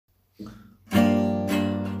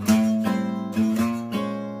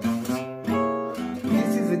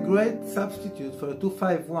This is a great substitute for a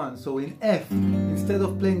 2-5-1. So in F, instead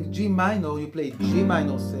of playing G minor, you play G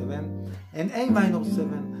minor 7 and A minor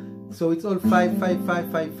 7. So it's all 5, 5,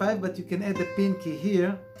 5, 5, 5, but you can add a pinky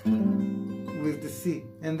here with the C.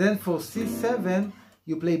 And then for C7,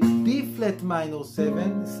 you play B flat minor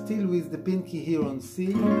 7, still with the pinky here on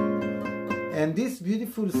C. And this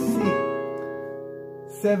beautiful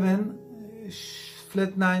C7,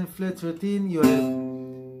 flat 9, flat 13, you have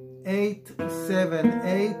 8, 7,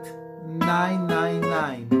 8, 9, 9,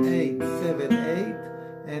 9, 8, 7, 8,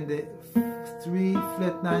 and the 3,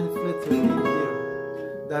 flat 9, flat 13 here.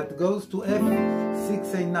 That goes to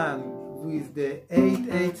F6, A, 9 with the 8,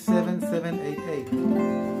 8, 7, 7, 8, 8.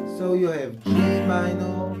 So you have G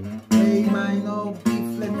minor, A minor, B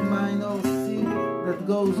flat minor, C, that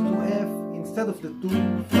goes to F instead of the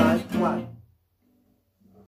 2, 5, 1.